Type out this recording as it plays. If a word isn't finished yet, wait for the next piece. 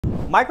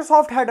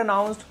Microsoft had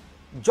announced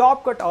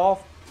job cut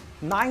of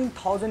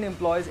 9,000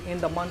 employees in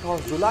the month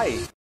of July.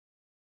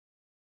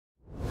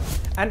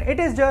 And it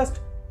is just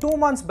 2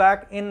 months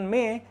back in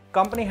May,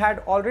 company had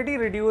already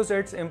reduced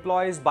its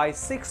employees by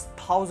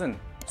 6,000.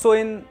 So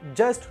in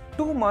just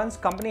 2 months,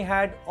 company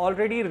had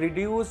already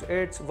reduced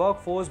its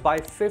workforce by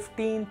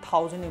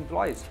 15,000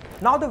 employees.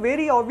 Now the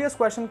very obvious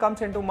question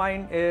comes into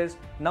mind is,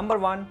 number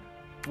one,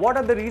 what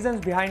are the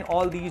reasons behind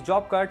all these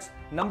job cuts?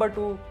 Number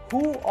two,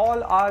 who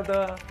all are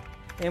the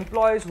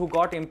employees who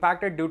got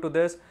impacted due to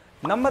this?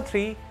 Number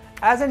three,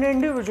 as an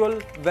individual,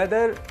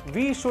 whether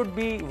we should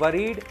be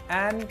worried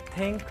and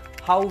think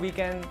how we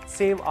can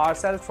save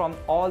ourselves from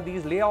all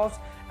these layoffs.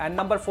 And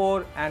number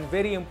four, and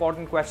very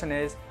important question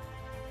is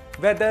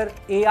whether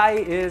AI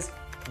is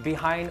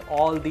behind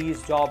all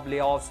these job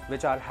layoffs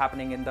which are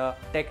happening in the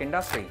tech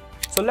industry.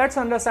 So let's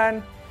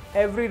understand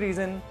every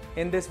reason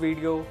in this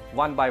video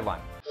one by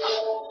one.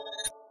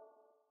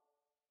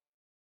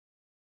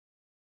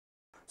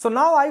 So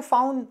now I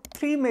found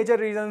three major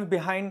reasons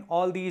behind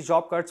all these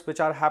job cuts which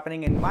are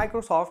happening in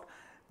Microsoft.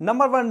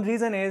 Number one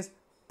reason is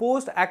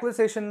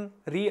post-acquisition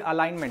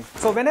realignment.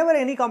 So whenever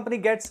any company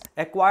gets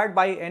acquired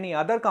by any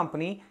other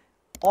company,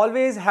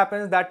 always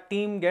happens that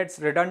team gets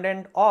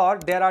redundant or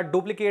there are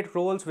duplicate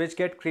roles which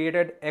get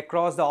created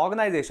across the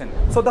organization.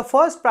 So the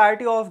first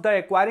priority of the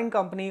acquiring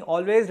company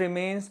always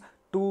remains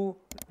to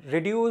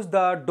reduce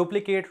the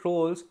duplicate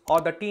roles or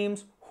the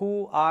teams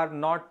who are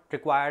not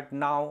required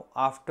now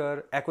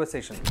after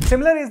acquisition.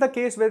 Similar is the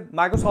case with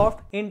Microsoft.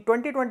 In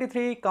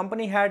 2023,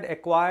 company had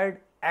acquired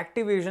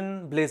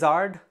Activision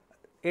Blizzard.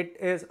 It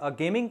is a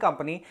gaming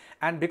company,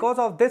 and because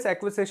of this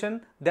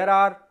acquisition, there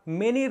are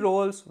many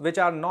roles which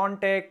are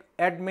non-tech,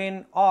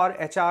 admin or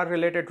HR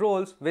related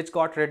roles which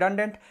got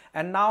redundant,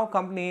 and now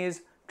company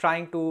is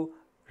trying to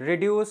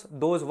reduce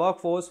those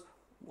workforce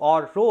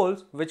or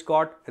roles which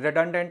got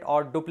redundant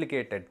or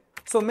duplicated.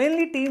 So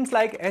mainly teams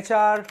like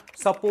HR,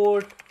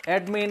 support,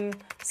 admin,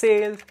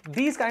 sales,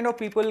 these kind of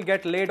people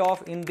get laid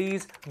off in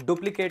these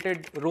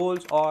duplicated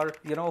roles, or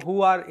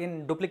who are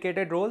in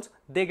duplicated roles,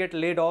 they get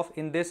laid off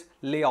in this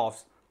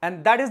layoffs.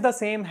 And that is the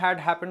same had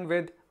happened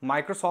with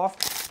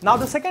Microsoft. Now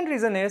the second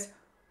reason is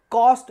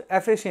cost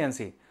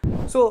efficiency.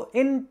 So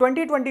in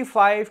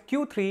 2025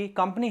 Q3,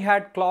 company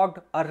had clocked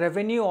a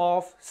revenue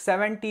of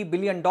 $70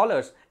 billion,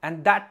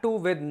 and that too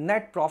with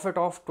net profit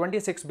of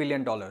 $26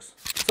 billion.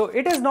 So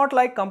it is not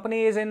like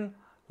company is in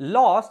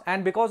loss,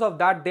 and because of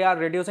that they are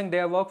reducing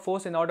their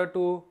workforce in order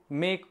to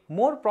make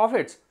more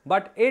profits,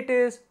 but it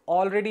is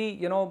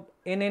already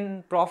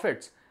in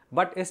profits,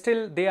 but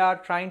still they are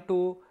trying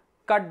to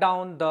cut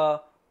down the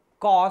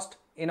cost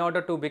in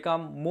order to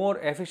become more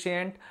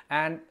efficient,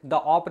 and the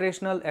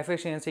operational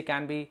efficiency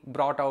can be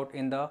brought out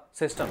in the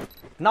system.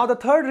 Now the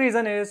third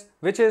reason is,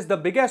 which is the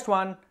biggest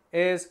one,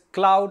 is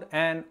cloud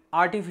and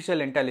artificial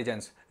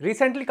intelligence.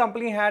 Recently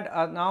company had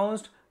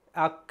announced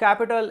a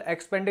capital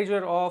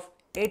expenditure of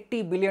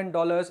 $80 billion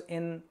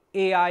in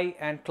AI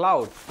and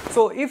cloud.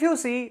 So if you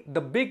see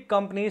the big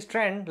companies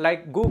trend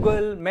like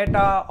Google,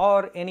 Meta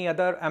or any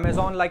other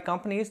Amazon like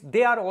companies,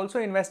 they are also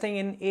investing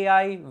in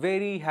AI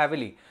very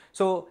heavily.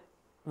 So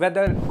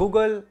whether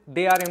Google,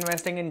 they are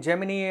investing in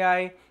Gemini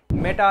AI,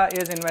 Meta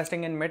is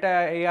investing in Meta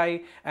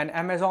AI, and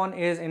Amazon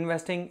is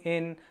investing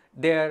in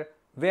their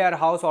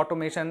warehouse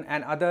automation,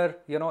 and other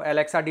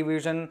Alexa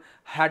division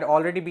had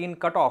already been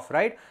cut off,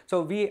 right?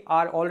 So we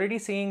are already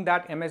seeing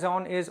that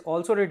Amazon is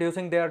also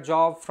reducing their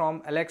job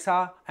from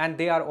Alexa, and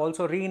they are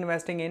also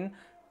reinvesting in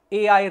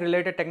AI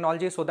related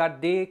technology so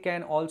that they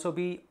can also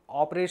be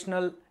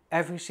operational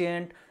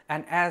efficient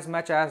and as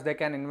much as they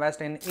can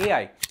invest in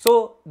AI.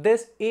 So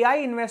this AI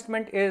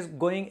investment is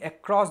going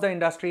across the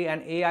industry,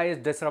 and AI is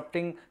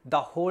disrupting the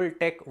whole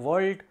tech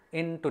world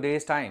in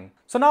today's time.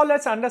 So now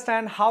let's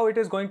understand how it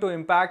is going to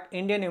impact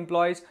Indian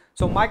employees.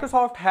 So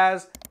Microsoft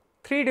has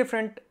 3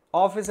 different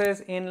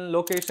offices in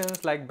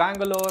locations like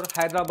Bangalore,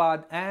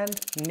 Hyderabad and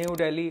New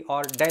Delhi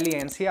or Delhi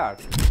NCR.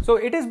 So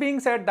it is being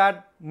said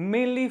that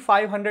mainly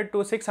 500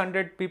 to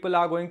 600 people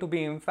are going to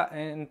be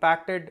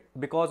impacted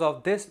because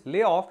of this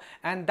layoff,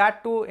 and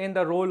that too in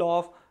the role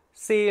of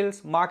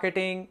sales,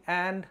 marketing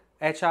and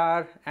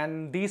HR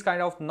and these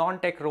kind of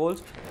non-tech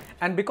roles.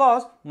 And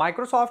because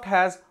Microsoft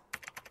has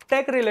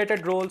tech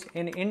related roles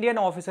in Indian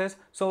offices,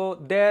 so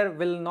there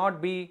will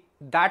not be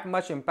that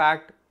much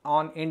impact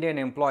on Indian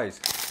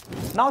employees.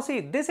 Now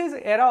see, this is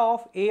era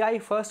of AI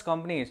first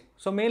companies.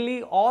 So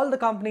mainly all the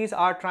companies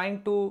are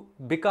trying to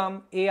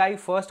become AI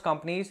first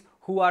companies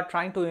who are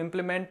trying to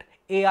implement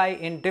AI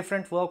in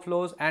different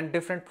workflows and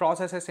different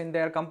processes in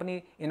their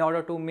company in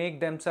order to make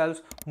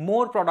themselves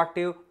more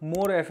productive,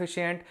 more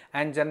efficient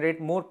and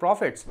generate more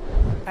profits.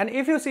 And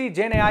if you see,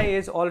 GenAI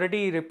is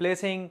already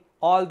replacing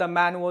all the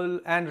manual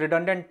and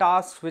redundant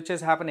tasks which is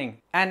happening.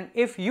 And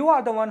if you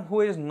are the one who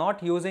is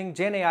not using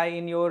GenAI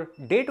in your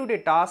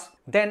day-to-day tasks,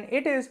 then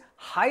it is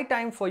high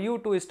time for you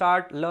to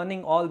start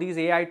learning all these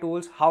AI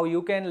tools, how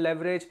you can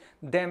leverage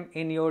them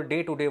in your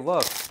day-to-day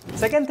work.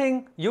 Second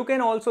thing, you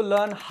can also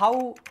learn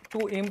how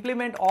to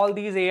implement all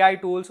these AI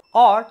tools,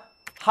 or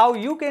how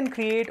you can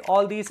create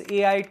all these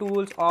AI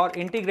tools or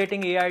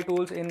integrating AI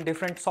tools in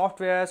different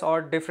softwares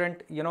or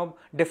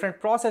different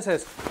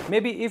processes.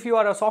 Maybe if you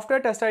are a software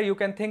tester, you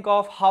can think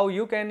of how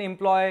you can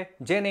employ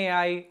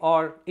GenAI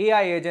or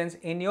AI agents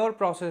in your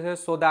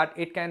processes so that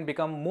it can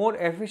become more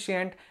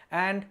efficient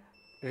and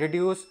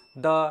reduce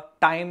the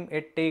time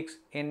it takes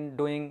in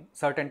doing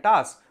certain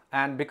tasks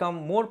and become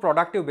more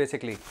productive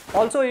basically.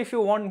 Also, if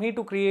you want me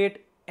to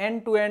create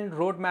end-to-end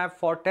roadmap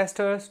for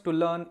testers to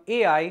learn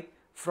AI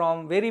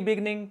from very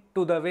beginning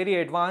to the very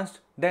advanced,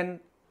 then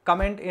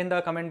comment in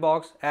the comment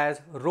box as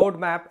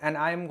roadmap and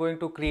I am going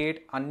to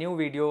create a new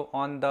video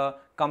on the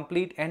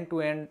complete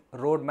end-to-end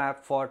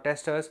roadmap for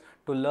testers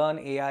to learn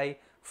AI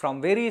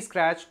from very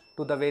scratch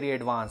to the very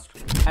advanced.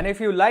 And if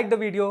you like the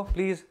video,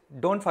 please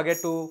don't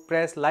forget to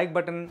press like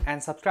button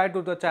and subscribe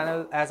to the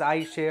channel as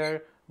I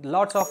share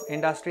lots of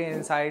industry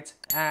insights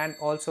and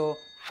also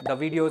the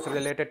videos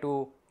related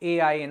to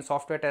AI in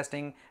software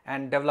testing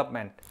and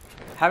development.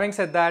 Having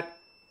said that,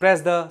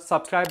 press the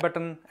subscribe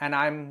button and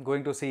I'm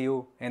going to see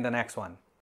you in the next one.